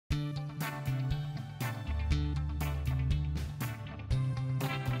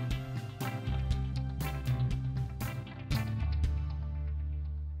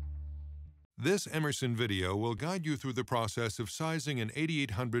This Emerson video will guide you through the process of sizing an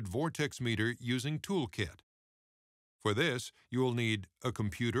 8800 Vortex meter using Toolkit. For this, you will need a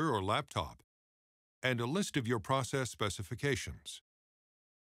computer or laptop and a list of your process specifications.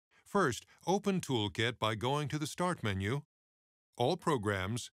 First, open Toolkit by going to the Start menu, All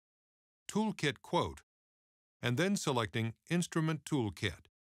Programs, Toolkit Quote, and then selecting Instrument Toolkit.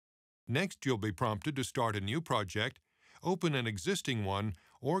 Next, you'll be prompted to start a new project, open an existing one,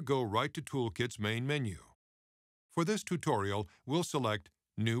 or go right to Toolkit's main menu. For this tutorial, we'll select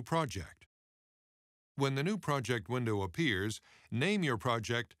New Project. When the New Project window appears, name your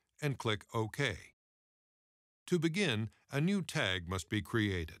project and click OK. To begin, a new tag must be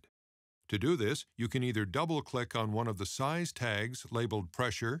created. To do this, you can either double-click on one of the size tags labeled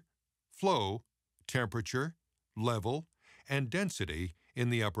Pressure, Flow, Temperature, Level, and Density in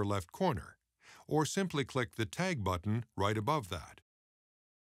the upper left corner, or simply click the Tag button right above that.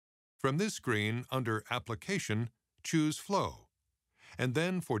 From this screen, under Application, choose Flow, and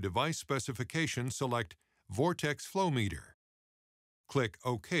then for Device Specification, select Vortex Flow Meter. Click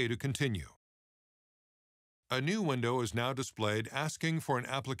OK to continue. A new window is now displayed asking for an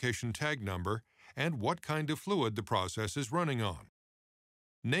application tag number and what kind of fluid the process is running on.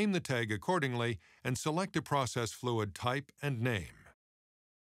 Name the tag accordingly and select a process fluid type and name.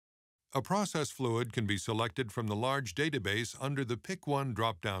 A process fluid can be selected from the large database under the Pick One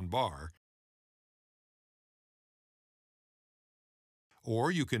drop-down bar,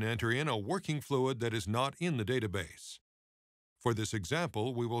 or you can enter in a working fluid that is not in the database. For this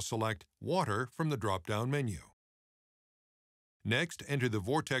example, we will select Water from the drop-down menu. Next, enter the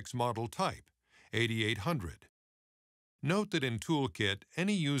Vortex model type, 8800. Note that in Toolkit,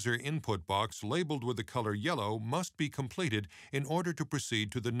 any user input box labeled with the color yellow must be completed in order to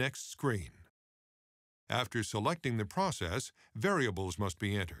proceed to the next screen. After selecting the process, variables must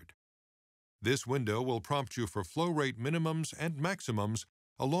be entered. This window will prompt you for flow rate minimums and maximums,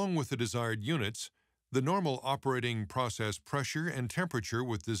 along with the desired units, the normal operating process pressure and temperature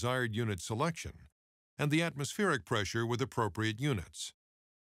with desired unit selection, and the atmospheric pressure with appropriate units.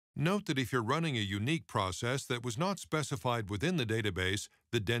 Note that if you're running a unique process that was not specified within the database,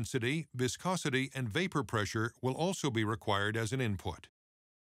 the density, viscosity, and vapor pressure will also be required as an input.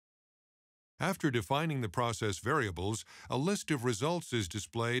 After defining the process variables, a list of results is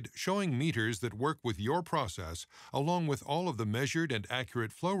displayed showing meters that work with your process, along with all of the measured and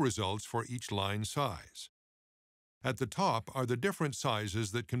accurate flow results for each line size. At the top are the different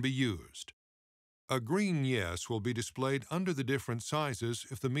sizes that can be used. A green yes will be displayed under the different sizes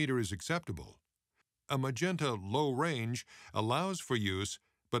if the meter is acceptable. A magenta low range allows for use,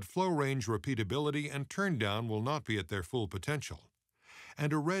 but flow range repeatability and turndown will not be at their full potential.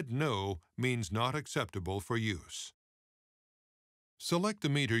 And a red no means not acceptable for use. Select the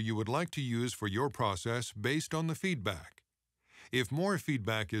meter you would like to use for your process based on the feedback. If more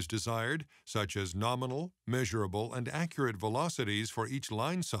feedback is desired, such as nominal, measurable, and accurate velocities for each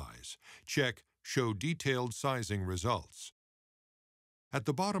line size, check Show Detailed Sizing Results. At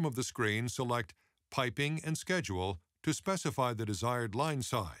the bottom of the screen, select Piping and Schedule to specify the desired line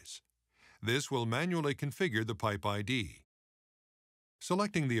size. This will manually configure the pipe ID.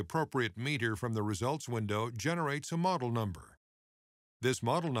 Selecting the appropriate meter from the results window generates a model number. This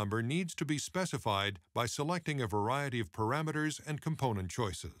model number needs to be specified by selecting a variety of parameters and component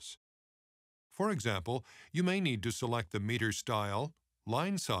choices. For example, you may need to select the meter style,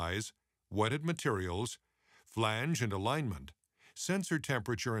 line size, wetted materials, flange and alignment, sensor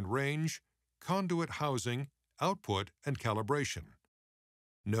temperature and range, conduit housing, output, and calibration.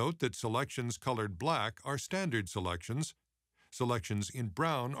 Note that selections colored black are standard selections, selections in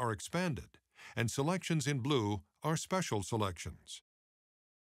brown are expanded, and selections in blue are special selections.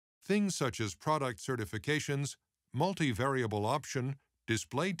 Things such as product certifications, multi-variable option,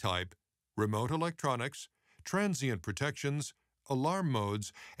 display type, remote electronics, transient protections, alarm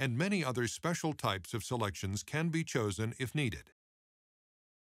modes, and many other special types of selections can be chosen if needed.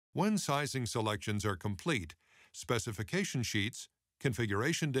 When sizing selections are complete, specification sheets,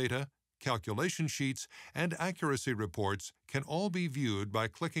 configuration data, calculation sheets, and accuracy reports can all be viewed by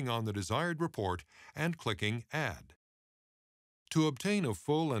clicking on the desired report and clicking Add. To obtain a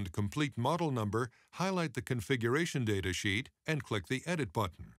full and complete model number, highlight the configuration data sheet and click the Edit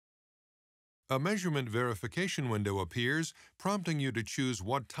button. A measurement verification window appears, prompting you to choose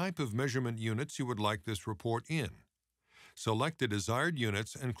what type of measurement units you would like this report in. Select the desired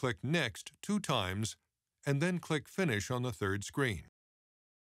units and click Next 2 times, and then click Finish on the third screen.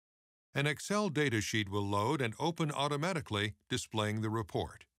 An Excel datasheet will load and open automatically, displaying the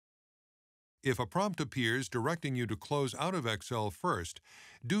report. If a prompt appears directing you to close out of Excel first,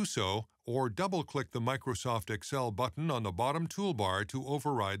 do so or double-click the Microsoft Excel button on the bottom toolbar to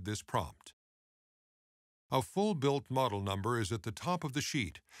override this prompt. A full built model number is at the top of the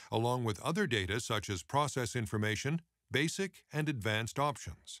sheet, along with other data such as process information, basic and advanced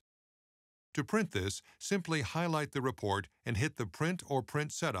options. To print this, simply highlight the report and hit the Print or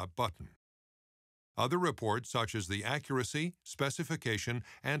Print Setup button. Other reports such as the accuracy, specification,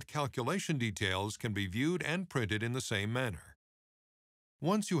 and calculation details can be viewed and printed in the same manner.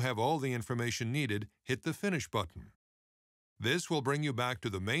 Once you have all the information needed, hit the Finish button. This will bring you back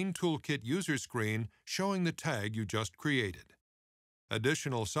to the main Toolkit user screen showing the tag you just created.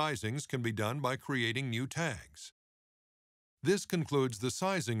 Additional sizings can be done by creating new tags. This concludes the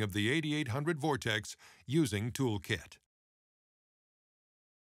sizing of the 8800 Vortex using Toolkit.